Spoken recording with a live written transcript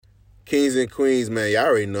Kings and queens, man, y'all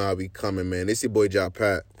already know how we coming, man. This your boy Ja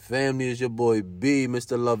Pat. Family is your boy B,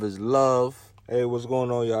 Mr. Love is Love. Hey, what's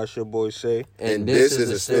going on, y'all? It's your boy Shay. And this is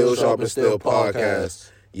the Still Sharp and Still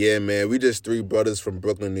podcast. Yeah, man, we just three brothers from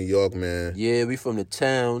Brooklyn, New York, man. Yeah, we from the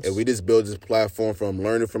towns. And we just build this platform from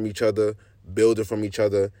learning from each other, building from each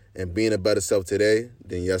other, and being a better self today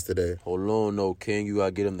than yesterday. Hold on, though, King. You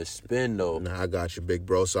gotta get him to spin, though. Nah, I got you, big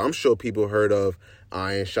bro. So I'm sure people heard of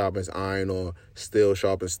iron sharpens iron or still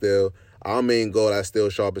sharpens still. Our main goal at Still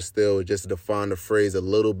Sharp and Still is just to define the phrase a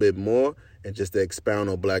little bit more and just to expound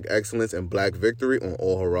on black excellence and black victory on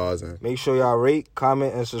all horizons. Make sure y'all rate,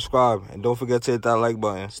 comment, and subscribe. And don't forget to hit that like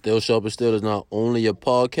button. Still Sharp and Still is not only a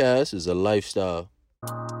podcast, it's a lifestyle.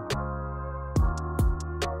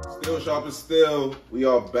 Still Sharp and Still, we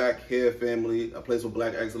are back here, family. A place where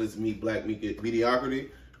black excellence meet black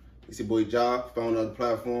mediocrity. It's your boy Ja, founder of the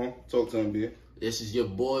platform. Talk to him, B. This is your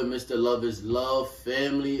boy, Mr. Love is Love.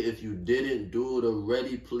 Family, if you didn't do it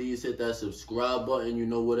already, please hit that subscribe button. You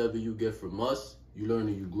know, whatever you get from us, you learn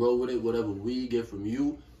and you grow with it. Whatever we get from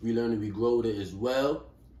you, we learn and we grow with it as well.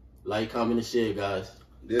 Like, comment, and share, guys.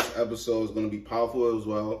 This episode is going to be powerful as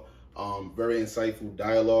well. Very insightful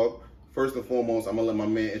dialogue. First and foremost, I'm going to let my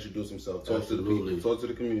man introduce himself. Talk to the people. Talk to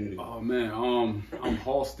the community. Oh, man. I'm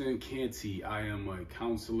Halston Canty. I am a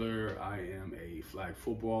counselor. I am a flag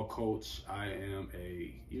football coach. I am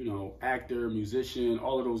a, actor, musician,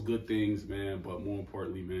 all of those good things, man. But more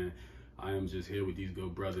importantly, man, I am just here with these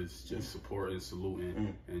good brothers, just supporting,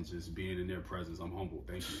 saluting, and just being in their presence. I'm humble.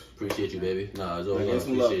 Thank you. Appreciate you, baby. Nah, it's all love. love.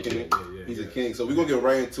 Some love, Appreciate you. Yeah. He's a king. So we're going to get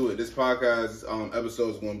right into it. This podcast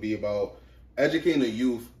episode is going to be about educating the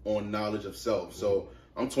youth on knowledge of self. So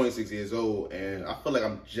I'm 26 years old, and I feel like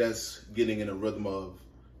I'm just getting in a rhythm of,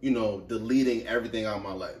 deleting everything out of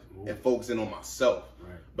my life and focusing on myself.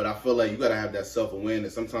 Right. But I feel like you got to have that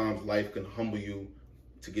self-awareness. Sometimes life can humble you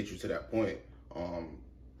to get you to that point.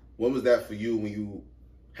 What was that for you when you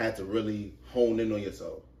had to really hone in on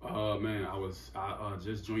yourself? Man, I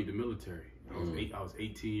just joined the military. I was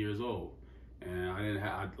 18 years old, and I didn't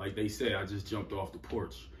have, like they say, I just jumped off the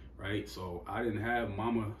porch. Right, so I didn't have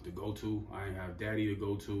mama to go to. I didn't have daddy to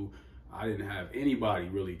go to. I didn't have anybody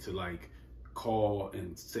really to call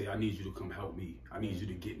and say, I need you to come help me. I need you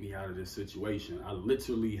to get me out of this situation. I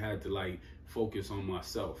literally had to focus on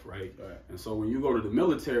myself, right? And so when you go to the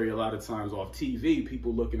military, a lot of times off TV,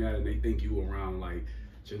 people looking at it and they think you around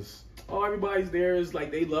everybody's there is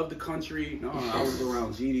they love the country. No, I was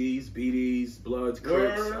around GDs, BDs, Bloods,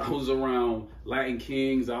 Crips. I was around Latin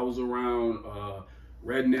Kings. I was around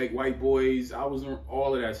redneck white boys. I was in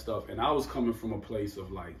all of that stuff, and I was coming from a place of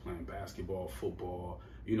playing basketball, football.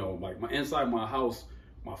 Inside my house,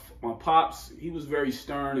 my pops, he was very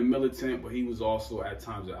stern and militant, but he was also at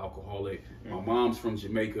times an alcoholic. My mom's from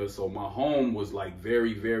Jamaica, so my home was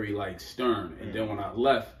very, very stern. And then when I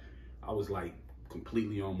left, I was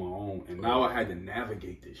completely on my own, and now I had to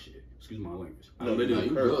navigate this shit. Excuse my language. I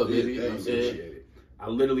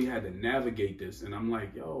literally had to navigate this, and I'm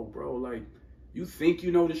yo, bro, you think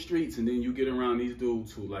you know the streets, and then you get around these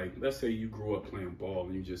dudes who, let's say you grew up playing ball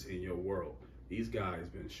and you just in your world. These guys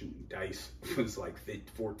been shooting dice since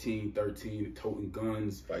 14, 13, toting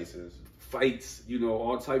guns. Fights,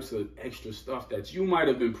 all types of extra stuff that you might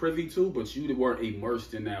have been privy to, but you weren't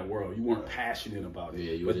immersed in that world. You weren't passionate about it.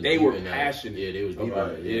 Yeah, but they were passionate. Yeah, they was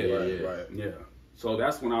about it. Yeah. So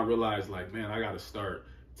that's when I realized, man, I got to start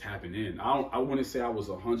tapping in. I wouldn't say I was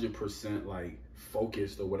 100%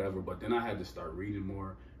 focused or whatever, but then I had to start reading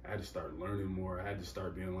more. I had to start learning more. I had to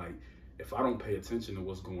start being if I don't pay attention to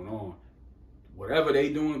what's going on, whatever they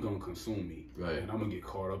doing gonna consume me, right? And I'm gonna get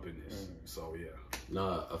caught up in this. So yeah.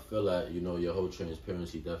 Nah, I feel like your whole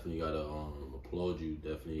transparency, definitely gotta applaud you.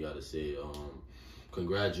 Definitely gotta say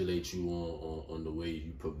congratulate you on the way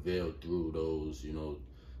you prevailed through those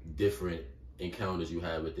different encounters you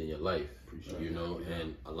had within your life. Appreciate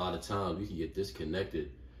and a lot of times we can get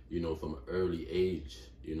disconnected from an early age,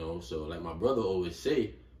 so my brother always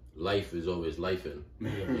say, life is always lifing.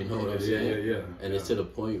 You know what I'm saying? Yeah. And it's to the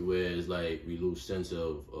point where it's we lose sense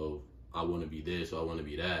of I want to be this or I want to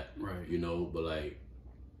be that. Right. But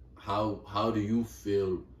how do you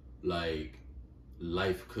feel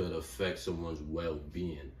life could affect someone's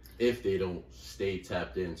well-being if they don't stay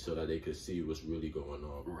tapped in so that they could see what's really going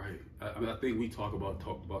on? Right. I think we talked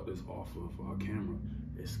about this off of camera.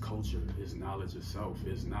 It's culture, it's knowledge of self,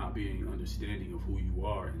 it's not being understanding of who you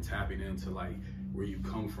are and tapping into where you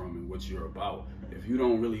come from and what you're about. If you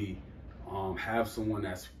don't really have someone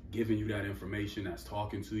that's giving you that information, that's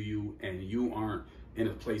talking to you, and you aren't in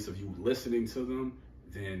a place of you listening to them,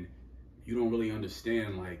 then you don't really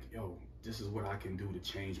understand this is what I can do to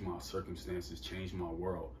change my circumstances, change my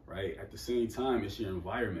world, right? At the same time, it's your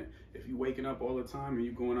environment. If you're waking up all the time and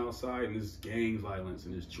you're going outside and there's gang violence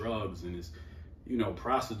and there's drugs and there's, you know,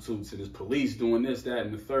 prostitutes and there's police doing this, that,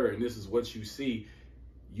 and the third, and this is what you see,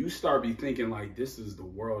 you start be thinking like, this is the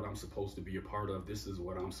world I'm supposed to be a part of. This is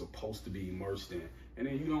what I'm supposed to be immersed in. And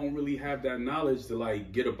then you don't really have that knowledge to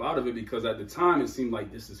like get up out of it, because at the time it seemed like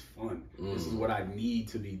this is fun. This is what I need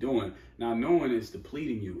to be doing. Now knowing it's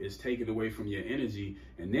depleting you, it's taking away from your energy,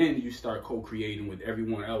 and then you start co-creating with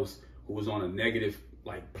everyone else who was on a negative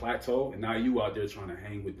like plateau, and now you out there trying to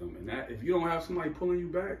hang with them. And that, if you don't have somebody pulling you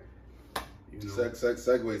back, you know.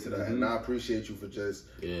 Segue to that, and I appreciate you for just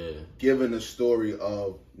giving the story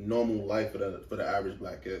of normal life for the average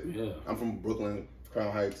black kid. Yeah. I'm from Brooklyn,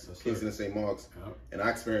 Crown Heights, Kingston, and St. Mark's, and I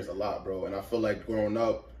experienced a lot, bro. And I feel like growing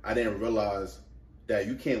up, I didn't realize that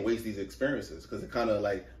you can't waste these experiences, because it kind of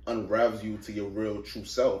like unravels you to your real true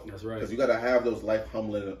self. That's right. Because you got to have those life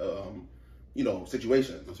humbling, you know,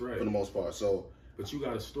 situations. That's right. For the most part. So. But you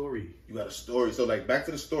got a story. You got a story. So like back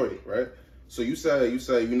to the story, right? So you say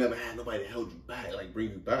you never had nobody that held you back, like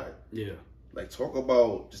bring you back. Yeah. Like talk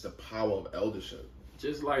about just the power of eldership.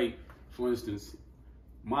 Just like, for instance,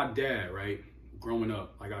 my dad, right? Growing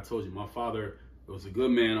up, like I told you, my father was a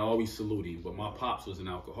good man. I always salute him. But my pops was an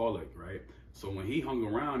alcoholic, right? So when he hung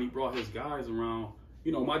around, he brought his guys around.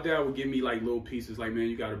 You know, my dad would give me like little pieces, like, man,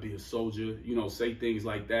 you got to be a soldier. You know, say things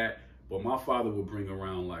like that. But my father would bring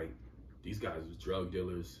around like, these guys was drug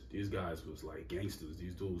dealers. These guys was like gangsters.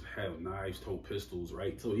 These dudes had knives, told pistols,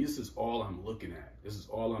 right? So this is all I'm looking at. This is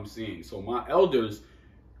all I'm seeing. So my elders,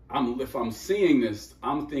 if I'm seeing this,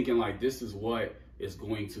 I'm thinking like, this is what is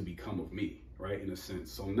going to become of me, right? In a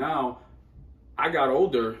sense. So now I got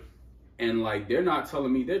older, and like, they're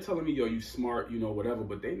telling me, yo, you smart, you know, whatever,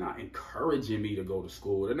 but they're not encouraging me to go to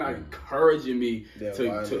school. They're not encouraging me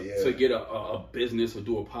to get a business or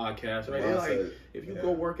do a podcast, right? They're like, if you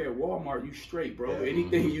go work at Walmart, you straight, bro.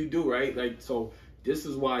 Anything you do, right? Like, so this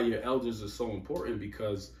is why your elders are so important,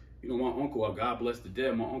 because, you know, my uncle, God bless the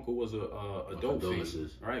dead, my uncle was a dope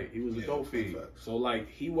fiend, right? He was a dope fiend. So like,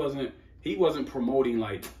 he wasn't promoting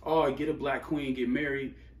like, oh, get a black queen, get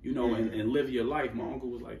married, you know, and live your life. My uncle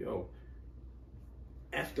was like, yo,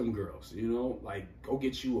 F them girls, you know, like, go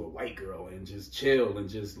get you a white girl and just chill and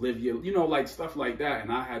just live your, you know, like stuff like that.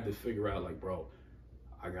 And I had to figure out like, bro,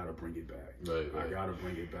 I gotta bring it back. Right. I gotta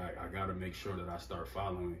bring it back. I gotta make sure that I start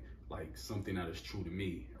following like something that is true to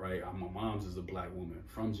me, right? My mom's is a black woman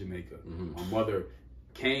from Jamaica. My mother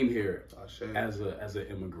came here as an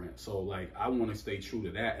immigrant, so like, I want to stay true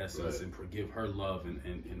to that essence and give her love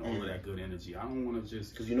and all of that good energy. I don't want to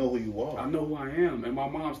just, because you know who you are. I know who I am, and my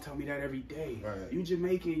mom's tell me that every day. Right. You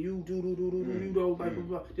Jamaican, you do you know, like blah,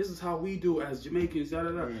 blah. This is how we do as Jamaicans. Da, da,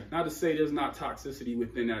 da. Not to say there's not toxicity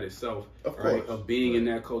within that itself, of course, of being in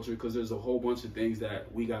that culture, because there's a whole bunch of things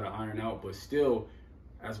that we gotta iron out. But still,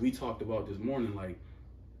 as we talked about this morning, like,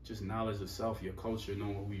 just knowledge of self, your culture,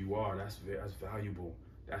 knowing who you are, that's valuable.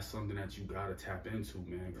 That's something that you gotta tap into,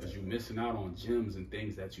 man, because you're missing out on gems and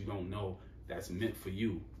things that you don't know that's meant for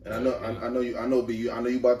you. And I know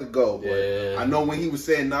you about to go, but I know when he was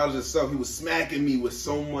saying knowledge of self, he was smacking me with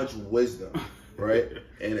so much wisdom, right?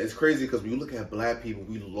 And it's crazy because when you look at black people,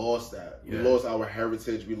 we lost that. We lost our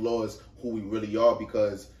heritage. We lost who we really are,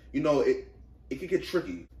 because, you know, it could get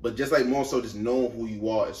tricky. But just like more so, just knowing who you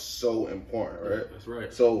are is so important, right? That's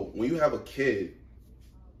right. So when you have a kid,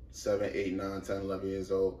 7, 8, 9, 10, 11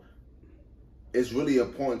 years old, it's really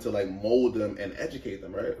important to like mold them and educate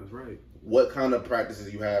them, right? That's right. What kind of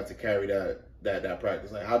practices you have to carry that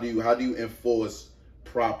practice? Like, how do you enforce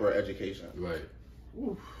proper education? Right.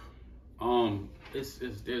 Oof.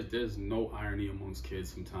 There's no irony amongst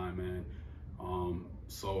kids sometimes, man.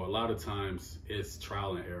 So a lot of times it's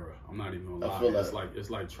trial and error. I'm not even gonna lie. It's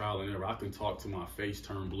like trial and error. I can talk to my face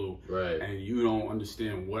turn blue, right, and you don't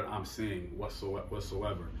understand what I'm saying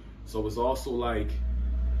whatsoever. So it's also like,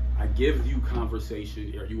 I give you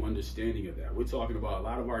conversation. Are you understanding of that? We're talking about a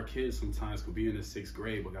lot of our kids sometimes could be in the 6th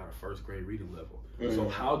grade but got a 1st grade reading level. So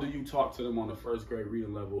how do you talk to them on the 1st grade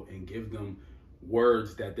reading level and give them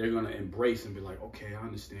words that they're going to embrace and be like, okay, I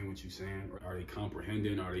understand what you're saying? Are they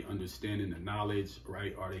comprehending? Are they understanding the knowledge,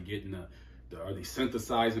 right? Are they getting are they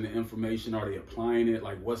synthesizing the information? Are they applying it?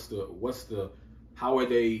 Like, how are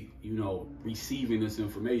they, you know, receiving this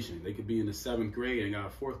information? They could be in the 7th grade and got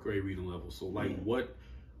a 4th grade reading level. So like, what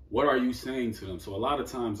are you saying to them? So a lot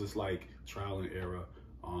of times it's like trial and error.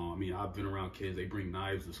 I mean, I've been around kids, they bring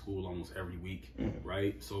knives to school almost every week,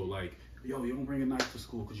 right? So like, yo, you don't bring a knife to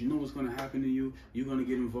school because you know what's gonna happen to you. You're gonna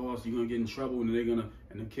get involved, you're gonna get in trouble, and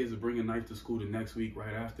the kids are bringing a knife to school the next week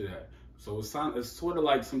right after that. So it's sort of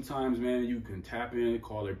like sometimes, man, you can tap in,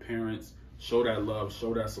 call their parents, show that love,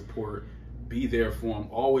 show that support, be there for them,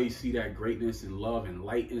 always see that greatness and love and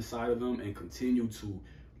light inside of them, and continue to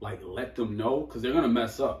like let them know, because they're gonna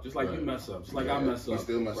mess up, just like you mess up, just like I mess up,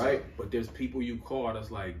 still mess right? up. But there's people you call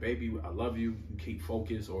that's like, baby, I love you, you keep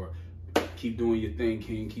focused, or keep doing your thing,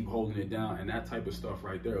 king, keep holding it down, and that type of stuff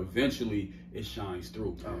right there. Eventually, it shines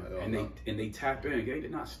through, and they tap in. They're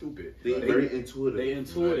not stupid. They're very intuitive. They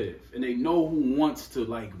intuitive, and they know who wants to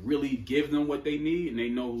like really give them what they need, and they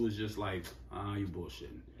know who is just like, you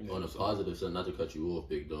bullshitting. On a positive side, not to cut you off,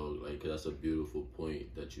 big dog, like, 'cause that's a beautiful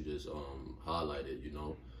point that you just highlighted. You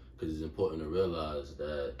know, because it's important to realize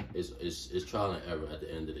that it's trial and error at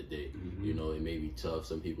the end of the day. Mm-hmm. You know, it may be tough.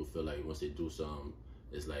 Some people feel like once they do something,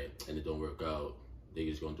 it's like, and it don't work out, they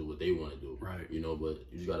just gonna do what they want to do, right? You know, but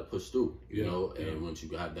you just gotta push through, you know. And once you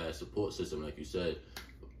have that support system, like you said,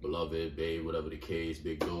 beloved, babe, whatever the case,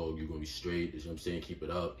 big dog, you're gonna be straight. You know what I'm saying? Keep it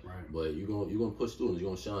up, right? But you're gonna push through, and you're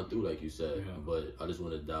gonna shine through, like you said. But I just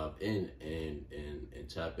want to dive in and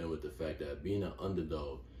tap in with the fact that being an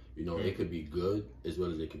underdog, you know, it could be good as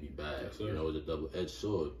well as it could be bad. Yes, you know, it's a double-edged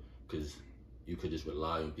sword, because you could just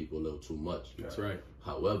rely on people a little too much. That's right.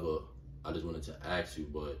 However, I just wanted to ask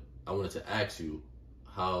you,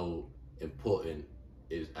 how important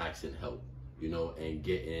is asking help, you know, and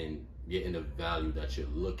getting the value that you're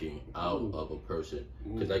looking out of a person.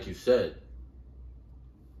 Because like you said,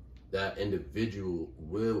 that individual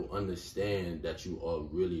will understand that you are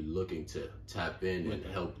really looking to tap in and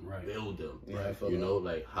help build them. You know,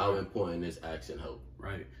 like, how important is asking help?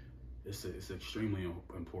 Right. It's extremely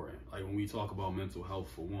important. Like, when we talk about mental health,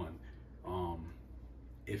 for one,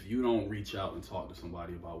 if you don't reach out and talk to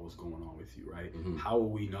somebody about what's going on with you, right? How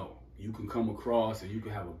will we know? You can come across and you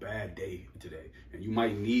can have a bad day today, and you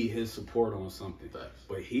might need his support on something.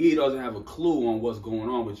 But he doesn't have a clue on what's going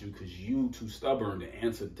on with you, because you too stubborn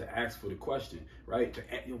to ask for the question, right?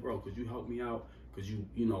 Yo, bro, could you help me out? Could you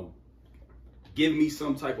know, give me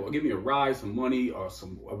a ride, some money, or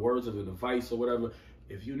some words of advice or whatever.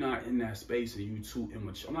 If you're not in that space and you too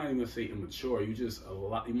immature, I'm not even gonna say immature,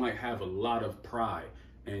 you might have a lot of pride,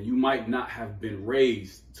 and you might not have been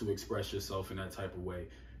raised to express yourself in that type of way.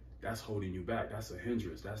 That's holding you back. That's a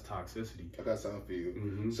hindrance. That's toxicity. I got something for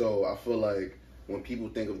you. So I feel like when people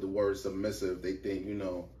think of the word submissive, they think, you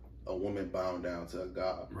know, a woman bound down to a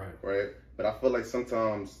god, right? But I feel like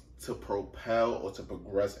sometimes to propel or to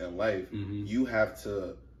progress in life, you have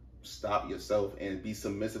to stop yourself and be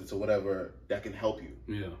submissive to whatever that can help you.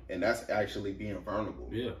 Yeah. And that's actually being vulnerable.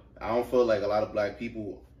 Yeah. I don't feel like a lot of black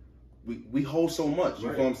people, we hold so much. You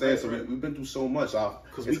know what I'm saying? So we've been through so much.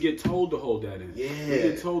 Because we get told to hold that in. Yeah. We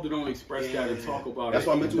get told to don't express that and talk about that's it. That's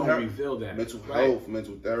why mental health, reveal that. Mental health,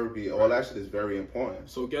 mental therapy, all that shit is very important.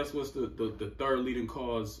 So guess what's the third leading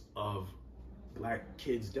cause of black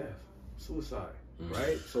kids' death? Suicide.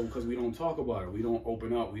 Right? So because we don't talk about it, we don't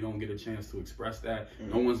open up, we don't get a chance to express that.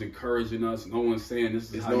 No one's encouraging us, no one's saying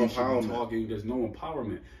this is how you should be talking. There's no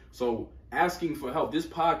empowerment. So asking for help, this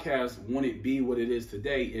podcast wouldn't be what it is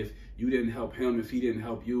today if you didn't help him, if he didn't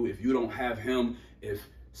help you, if you don't have him, if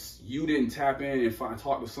you didn't tap in and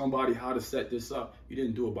talk to somebody how to set this up. You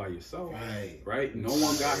didn't do it by yourself. Right? No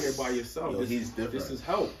one got here by yourself. He's different. This is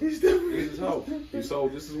help. He's different. This is help. And so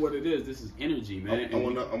this is what it is. This is energy, man.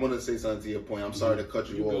 I wanna say something to your point. I'm sorry to cut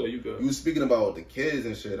you off. You good. You were speaking about the kids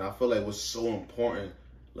and shit. I feel like what's so important,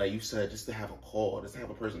 like you said, just to have a call, just to have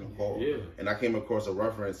a person to call. Yeah. And I came across a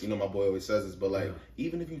reference, you know, my boy always says this, but like,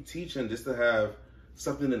 even if you teaching, just to have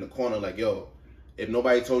something in the corner, like, yo, if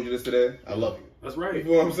nobody told you this today, I love you. That's right. You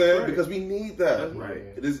know what I'm saying? Because we need that. That's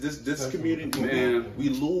right. This community, man, we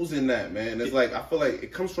losing that, man. It's like, I feel like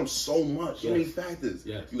it comes from so much, so many factors.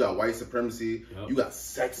 Yes. You got white supremacy, you got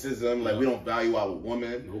sexism, like we don't value our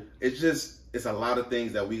woman. It's a lot of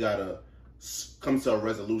things that we gotta come to a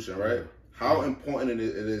resolution, right? How important it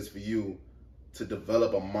is for you to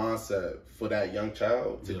develop a mindset for that young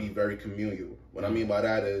child to be very communal. What I mean by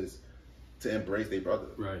that is to embrace their brother.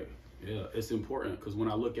 Right. Yeah, it's important because when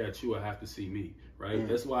I look at you, I have to see me, right?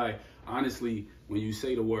 That's why, honestly, when you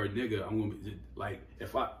say the word nigga, I'm gonna be like,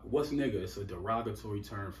 what's nigga? It's a derogatory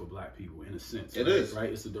term for black people in a sense. It is. Right?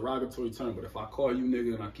 It's a derogatory term, but if I call you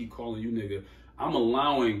nigga and I keep calling you nigga, I'm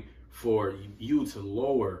allowing for you to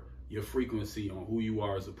lower your frequency on who you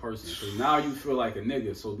are as a person. So now you feel like a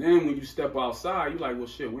nigga. So then when you step outside, you're like, well,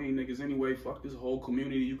 shit, we ain't niggas anyway. Fuck this whole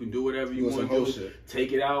community. You can do whatever you want to do.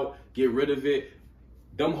 Take it out. Get rid of it.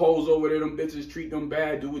 Them hoes over there, them bitches, treat them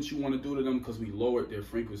bad. Do what you want to do to them because we lowered their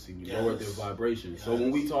frequency. We lowered their vibration. So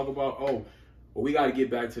when we talk about, Well, we got to get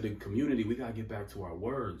back to the community. We got to get back to our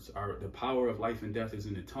words. The power of life and death is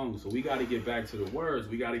in the tongue. So we got to get back to the words.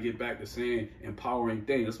 We got to get back to saying empowering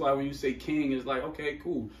things. That's why when you say king, it's like, okay,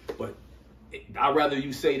 cool. But I'd rather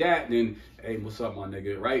you say that than, hey, what's up, my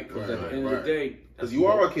nigga, right? Because at the end of the day, because you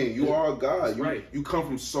are a king, you are a god. You come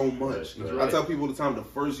from so much. I tell people all the time, the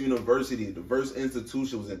first university, the first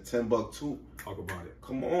institution was in Timbuktu. Talk about it.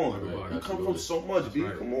 Come on, you come from so much, B.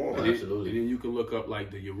 Come on, absolutely. And then you can look up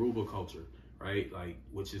like the Yoruba culture, right? Like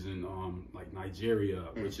which is in like Nigeria,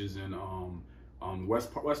 which is in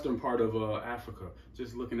western part of Africa.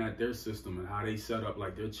 Just looking at their system and how they set up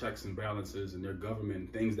like their checks and balances and their government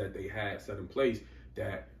and things that they had set in place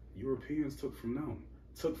that Europeans took from them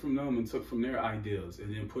and took from their ideas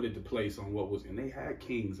and then put it to place on what was, and they had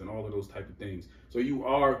kings and all of those type of things. So you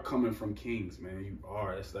are coming from kings, man. You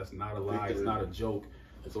are. That's not a lie. It's not a joke.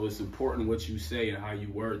 So it's important what you say and how you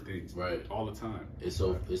word things, right, all the time. It's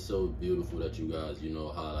so beautiful that you guys,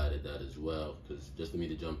 highlighted that as well. Because just for me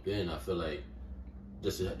to jump in, I feel like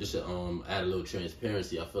just to add a little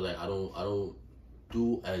transparency. I feel like I don't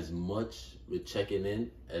do as much with checking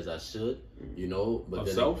in as I should, But of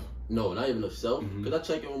then self? No, not even of self. Because I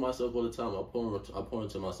check in with myself all the time. I pour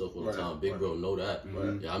into myself all the time. Big bro, know that.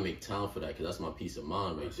 Yeah, I make time for that because that's my peace of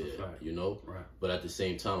mind right there. Right. But at the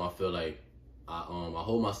same time, I feel like I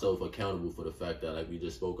hold myself accountable for the fact that, like we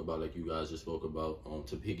just spoke about, like you guys just spoke about,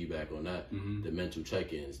 to piggyback on that, the mental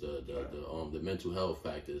check-ins, the mental health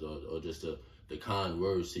factors, or just the kind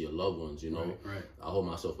words to your loved ones, Right. I hold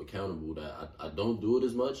myself accountable that I don't do it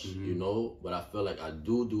as much, but I feel like I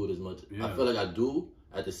do it as much. Yeah. I feel like I do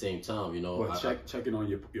at the same time, Well, checking on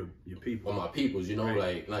your people. On my peoples,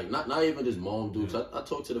 right. like not even just mom dudes. I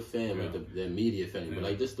talk to the fam, like the immediate family, but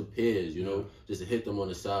like just the peers, just to hit them on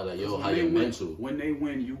the side, like, yo, how you mental? When they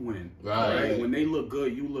win, you win. Right. When they look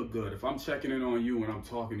good, you look good. If I'm checking in on you and I'm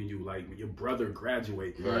talking to you, like your brother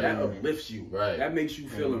graduate, that uplifts you. Right. That makes you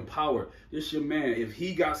feel empowered. This your man. If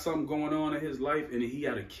he got something going on in his life and he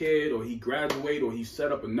had a kid or he graduate or he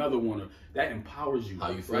set up another one, that empowers you.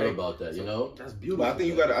 How you feel about that? That's beautiful. But I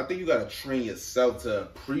think you gotta train yourself to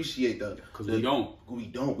appreciate because we don't. We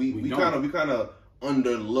kind of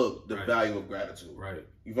underlook the value of gratitude. Right.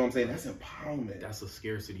 You know what I'm saying? That's empowerment. That's a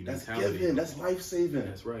scarcity That's mentality. Giving. That's life saving.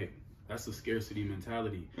 That's right. That's a scarcity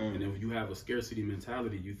mentality. And if you have a scarcity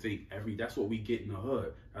mentality, you think that's what we get in the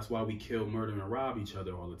hood. That's why we kill, murder, and rob each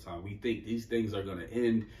other all the time. We think these things are gonna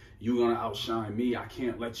end. You're gonna outshine me. I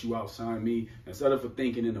can't let you outshine me. Instead of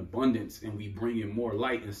thinking in abundance and we bring in more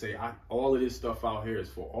light and say, all of this stuff out here is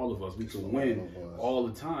for all of us. We can win all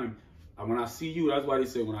the time. When I see you, that's why they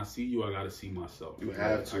say when I see you, I gotta see myself. You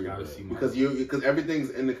have to. I gotta see myself. Because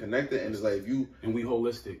everything's interconnected, and it's like and we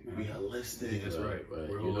holistic, man. We holistic. Yeah, that's right.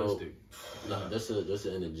 We're holistic. Just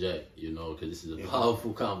to interject, because this is a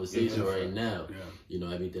powerful conversation right now.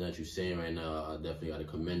 Yeah. Everything that you're saying right now, I definitely gotta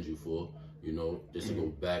commend you for. Just to go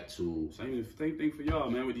back to same thing for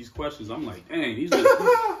y'all, man. With these questions, I'm like, dang,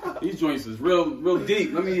 these joints is real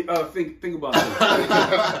deep. Let me think about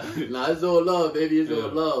this. Nah, it's all love, baby. It's all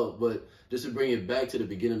love. But just to bring it back to the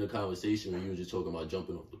beginning of the conversation when you were just talking about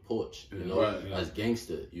jumping off the porch, as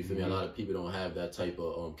gangster, you feel me? A lot of people don't have that type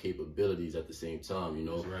of capabilities at the same time,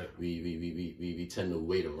 That's right. We tend to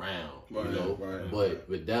wait around, Right. But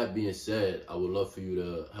with that being said, I would love for you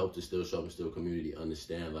to help the Still Sharp and Still community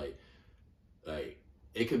understand, like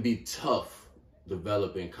it could be tough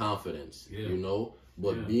developing confidence,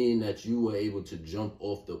 but being that you were able to jump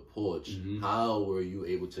off the porch, how were you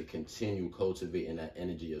able to continue cultivating that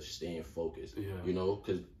energy of staying focused?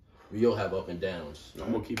 Because we all have up and downs.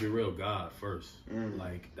 I'm gonna keep it real. God first,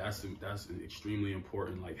 like that's extremely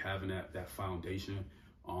important. Like having that foundation,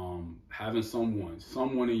 having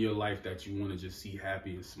someone in your life that you want to just see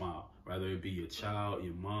happy and smile. Whether it be your child,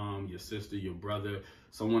 your mom, your sister, your brother,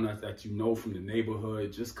 someone that you know from the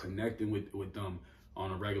neighborhood, just connecting with them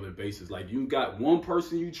on a regular basis. Like you got one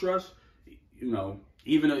person you trust,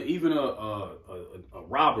 even a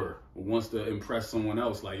robber wants to impress someone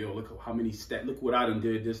else. Like, yo, look how many look what I done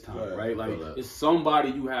did this time, right? Like it's somebody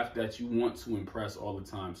you have that you want to impress all the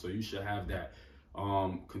time. So you should have that.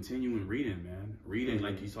 Continuing reading, man. Reading,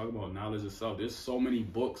 like you talk about knowledge of self. There's so many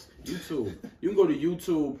books. YouTube. You can go to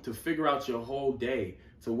YouTube to figure out your whole day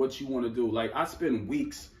to what you want to do. Like I spend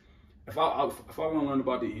weeks. If I want to learn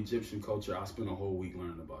about the Egyptian culture, I spend a whole week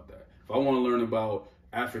learning about that. If I want to learn about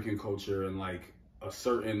African culture and like a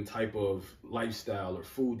certain type of lifestyle or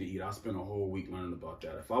food to eat, I spend a whole week learning about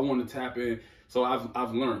that. If I want to tap in, so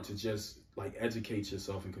I've learned to just like educate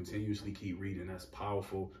yourself and continuously keep reading. That's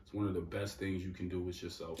powerful. It's one of the best things you can do with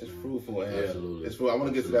yourself. It's fruitful. Absolutely. It's fruitful. I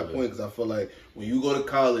want to get to that point because I feel like when you go to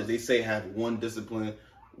college, they say have one discipline,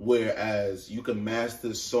 Whereas you can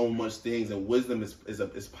master so much things, and wisdom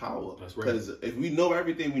is power. That's right. Because if we know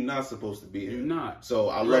everything, we're not supposed to be here. You're not. So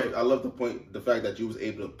I love the fact that you was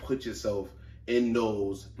able to put yourself in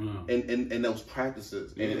those in those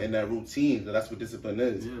practices and that routine. That's what discipline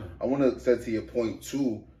is. Yeah. I want to say to your point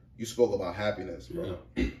too. You spoke about happiness, bro.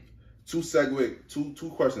 Yeah.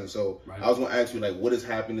 Two questions. So I was gonna ask you, like, what is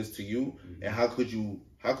happiness to you, and how could you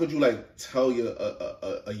like tell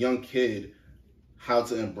a young kid how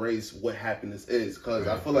to embrace what happiness is? Because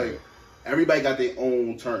I feel like everybody got their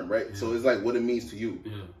own term, right? Yeah. So it's like what it means to you.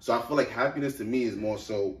 Yeah. So I feel like happiness to me is more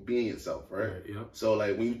so being yourself, right? Yep. So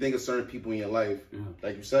like when you think of certain people in your life,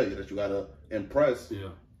 like you said, that you gotta impress. Yeah.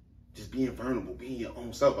 Just being vulnerable, being your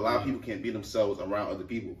own self. A lot of people can't be themselves around other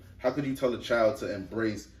people. How could you tell a child to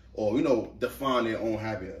embrace or, define their own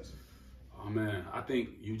happiness? Oh man, I think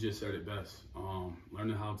you just said it best.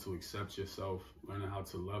 Learning how to accept yourself, learning how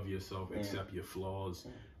to love yourself, accept your flaws,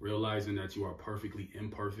 realizing that you are perfectly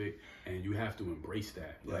imperfect, and you have to embrace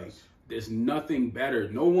that. Yes. Like, there's nothing better.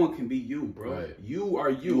 No one can be you, bro. Right. You are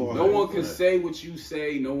you. No one can say what you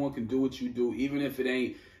say. No one can do what you do, even if it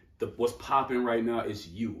ain't what's popping right now. It's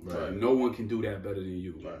you. Right. No one can do that better than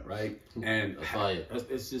you. Right? And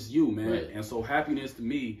it's just you, man. Right. And so happiness to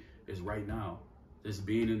me is right now. Just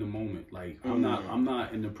being in the moment. Like I'm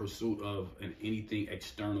not in the pursuit of anything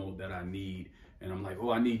external that I need. And I'm like,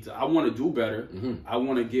 I want to do better. I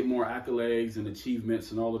want to get more accolades and achievements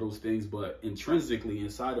and all of those things. But intrinsically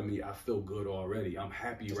inside of me, I feel good already. I'm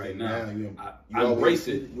happy right now. I embrace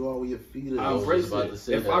it. You are where your feet are. I embrace it.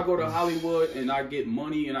 If I go to Hollywood and I get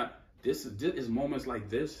money and this is moments like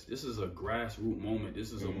this. This is a grassroots moment.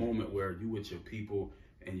 This is a moment where you with your people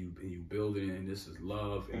and you building, and this is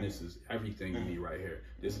love, and this is everything to me right here.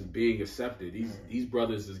 This is being accepted. These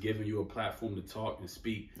brothers is giving you a platform to talk and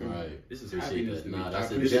speak. Right. This is happiness to me.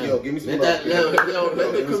 That's a gem. Give me some let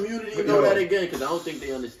the community know that again, because I don't think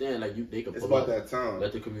they understand. Like they can. It's about that time.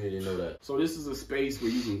 Let the community know that. So this is a space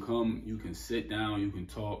where you can come, you can sit down, you can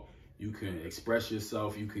talk. You can express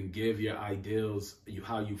yourself. You can give your ideals,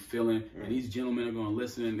 how you feeling. And these gentlemen are going to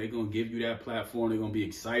listen. They're going to give you that platform. They're going to be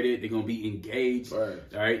excited. They're going to be engaged.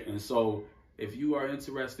 Right? And so if you are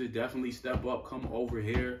interested, definitely step up. Come over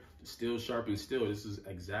here. Still sharp and still. This is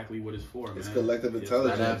exactly what it's for, man. It's collective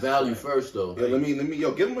intelligence. And that value first, though. Yeah, let me,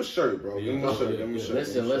 give him a shirt, bro. Give him a shirt. Give him a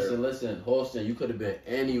shirt. Listen. Holston, you could have been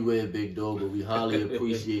anywhere, big dog, but we highly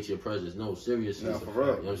appreciate your presence. No, seriously. Nah, for real. You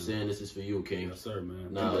know what I'm saying? This is for you, King. Yes, sir,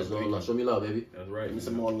 man. Nah, it's all love. Show me love, baby. That's right. Give me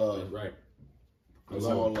some more love. That's right. Give me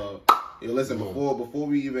some more love. Yo, listen, before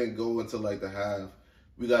we even go into like the half,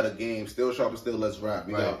 we got a game. Still sharp and still, let's rap.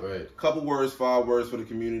 We got a couple words, 5 words for the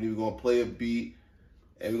community. We're going to play a beat.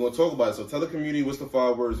 And we're going to talk about it. So tell the community what's the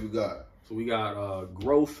 5 words we got. So we got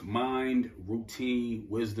growth, mind, routine,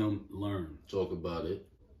 wisdom, learn. Talk about it.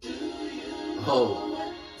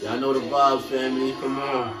 Oh, y'all know the vibes, family. Come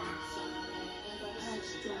on.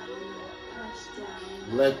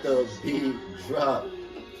 Let the beat drop.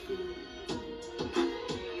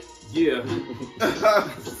 Yeah.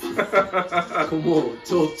 Come on,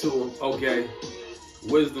 talk to him. Okay.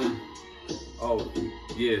 Wisdom. Oh,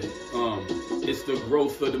 yeah. It's the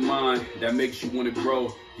growth of the mind that makes you want to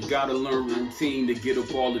grow. You gotta learn routine to get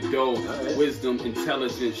up all the dough. Right. Wisdom,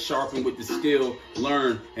 intelligence, sharpen with the skill.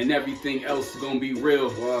 Learn, and everything else is gonna be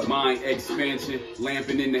real. Wow. Mind expansion,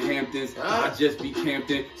 lamping in the Hamptons. I just be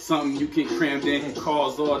camped in, something you can cram in.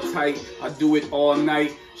 Cars all tight, I do it all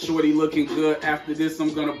night. Shorty looking good. After this,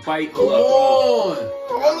 I'm gonna bite. Hold on.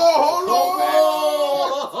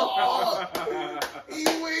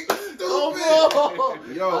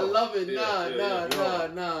 Yo, I love it. Nah.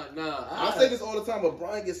 I say this all the time, but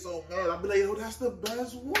Brian gets so mad. I'll be like, yo, that's the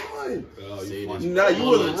best one. Nah, you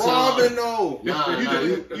was robbing though.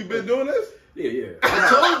 You been doing this? Yeah.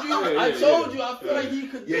 I told you. I feel like he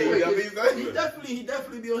could do it. He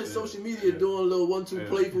definitely be on his social media doing a little 1-2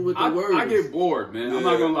 playful with the words. I get bored, man. I'm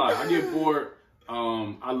not gonna lie. I get bored.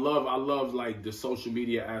 I love like the social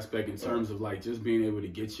media aspect in terms of like just being able to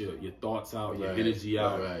get your thoughts out, your energy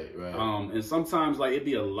out. Right. And sometimes like it'd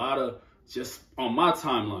be a lot of just on my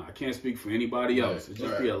timeline. I can't speak for anybody else. It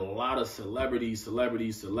just be a lot of celebrities, and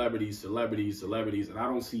I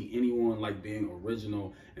don't see anyone like being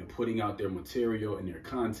original and putting out their material and their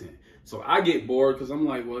content. So I get bored because I'm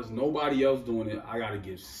like, well, there's nobody else doing it. I got to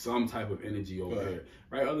give some type of energy over here.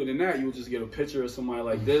 Right? Other than that, you would just get a picture of somebody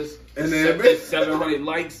like this, and then 700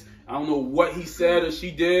 likes. I don't know what he said or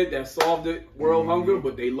she did that solved it, world hunger,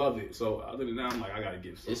 but they love it. So other than that, I'm like, I got to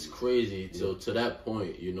give something. It's crazy. So to that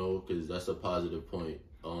point, because that's a positive point.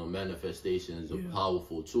 Manifestation is a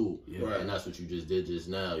powerful tool, and that's what you just did just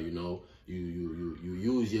now. You you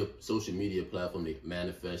use your social media platform to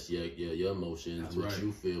manifest your emotions, That's what right.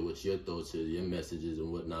 you feel, what your thoughts is, your messages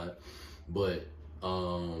and whatnot. But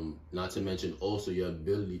not to mention also your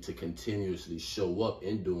ability to continuously show up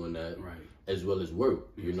in doing that, Right. as well as work,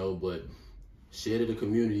 you know. But share to the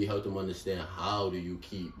community, help them understand how do you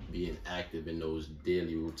keep being active in those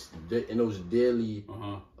daily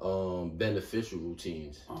beneficial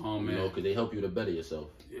routines, man. you know, because they help you to better yourself.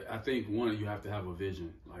 I think one, you have to have a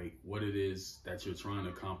vision, like what it is that you're trying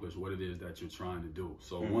to accomplish, what it is that you're trying to do.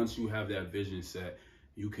 So once you have that vision set,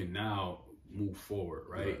 you can now move forward,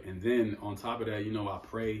 right? And then on top of that, you know, I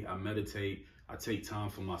pray, I meditate, I take time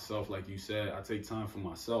for myself, like you said, I take time for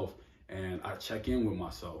myself. And I check in with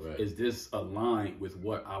myself. Right. Is this aligned with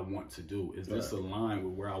what I want to do? Is this aligned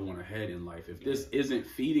with where I want to head in life? If this isn't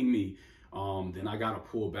feeding me, then I gotta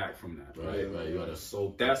pull back from that. Right. You gotta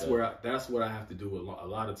So that's what I have to do a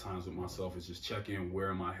lot of times with myself is just check in. Where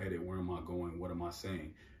am I headed? Where am I going? What am I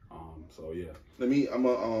saying? So yeah. we're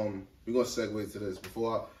gonna segue to this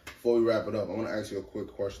before we wrap it up. I want to ask you a quick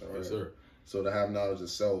question, right? Yes, sir. So to have knowledge of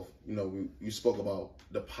self, you know, you spoke about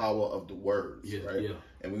the power of the words, right? Yeah.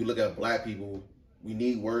 And when we look at Black people, we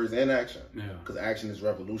need words and action. Yeah. Because action is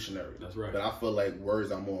revolutionary. That's right. But I feel like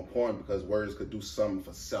words are more important because words could do something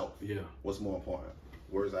for self. Yeah. What's more important?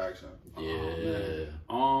 Words or action? Yeah.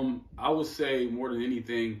 I would say more than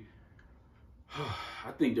anything,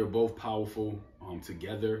 I think they're both powerful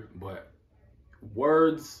together, but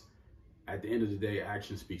words, at the end of the day,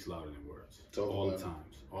 action speaks louder than words.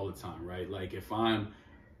 All the time, right? Like if I'm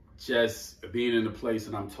just being in a place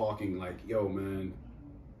and I'm talking like, yo, man,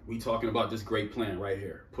 we talking about this great plan right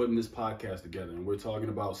here, putting this podcast together, and we're talking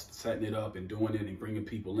about setting it up and doing it and bringing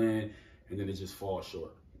people in, and then it just falls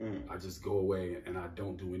short. I just go away and I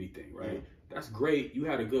don't do anything, right? That's great. You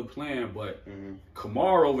had a good plan, but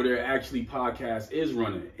Kamar over there actually podcast is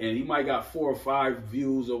running, and he might got 4 or 5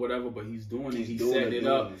 views or whatever, but he's doing it. He's setting it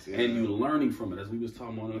up, and you learning from it. As we was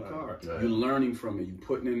talking about in the car, you learning from it. You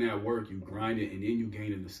putting in that work, you grinding, and then you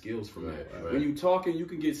gaining the skills from it. Right. When you talking, you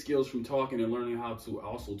can get skills from talking and learning how to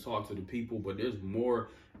also talk to the people, but there's more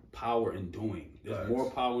power in doing. There's more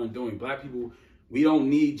power in doing. Black people, we don't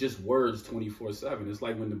need just words 24/7. It's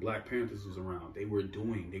like when the Black Panthers was around. They were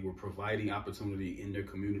providing opportunity in their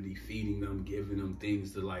community, feeding them, giving them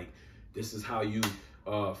things to like, this is how you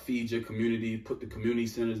feed your community, put the community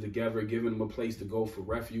centers together, giving them a place to go for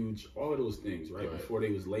refuge, all of those things, right? Before they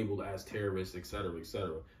was labeled as terrorists, et cetera, et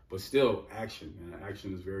cetera. But still, action, man.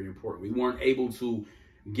 Action is very important. We weren't able to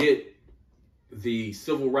get the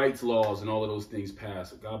civil rights laws and all of those things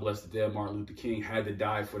passed. God bless the dead. Martin Luther King had to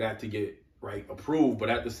die for that to get approved, but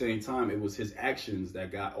at the same time, it was his actions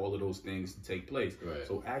that got all of those things to take place. Right.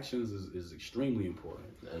 So actions is extremely important.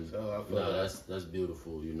 And that's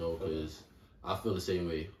beautiful, you know, because I feel the same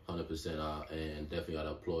way, 100%. And definitely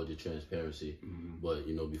gotta applaud your transparency. But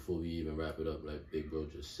you know, before we even wrap it up, like Big Bro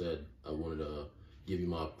just said, I wanted to give you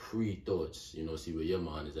my pre-thoughts. You know, see where your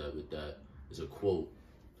mind is at with that. It's a quote.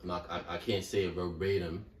 I can't say it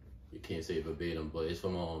verbatim. You can't say it verbatim, but it's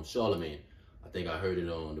from Charlemagne. I think I heard it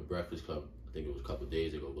on the Breakfast Club. I think it was a couple of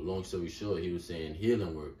days ago. But long story short, he was saying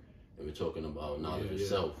healing work, and we're talking about knowledge of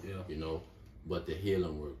self. You know, but the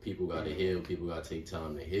healing work. People got to heal. People got to take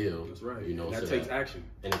time to heal. That's right. You know, and that takes action.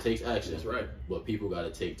 And it takes action. That's right. But people got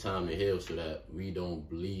to take time to heal so that we don't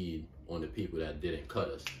bleed on the people that didn't cut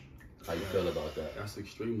us. How you feel about that? That's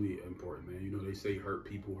extremely important, man. You know, they say hurt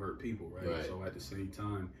people, right? So at the same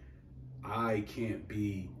time, I can't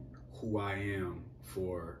be who I am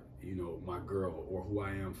for, you know, my girl, or who I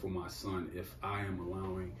am for my son if I am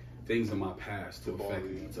allowing things in my past to affect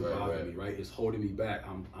me, to bother me, right? It's holding me back.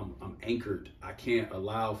 I'm anchored. I can't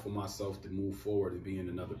allow for myself to move forward and be in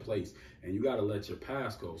another place. And you got to let your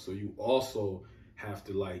past go. So you also have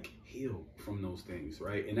to like heal from those things,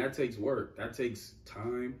 right? And that takes work. That takes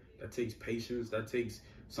time. That takes patience. That takes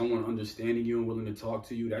someone understanding you and willing to talk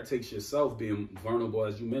to you. That takes yourself being vulnerable,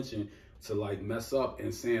 as you mentioned, to like mess up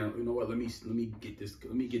and saying, you know what, let me get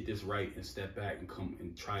this right and step back and come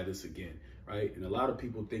and try this again, right? And a lot of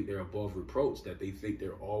people think they're above reproach, that they think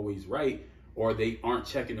they're always right, or they aren't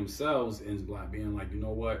checking themselves and being like, you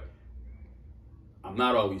know what, I'm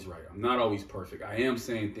not always right. I'm not always perfect. I am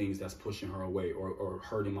saying things that's pushing her away, or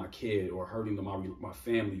hurting my kid, or hurting my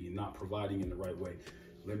family, and not providing in the right way.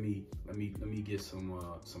 Let me get some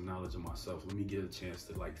knowledge of myself. Let me get a chance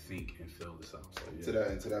to like think and feel this out. So, yeah.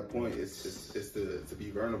 To that point, it's to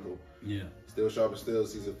be vulnerable. Yeah. Still sharp as steel,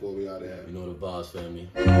 season 4. We out there. You know the vibes, family.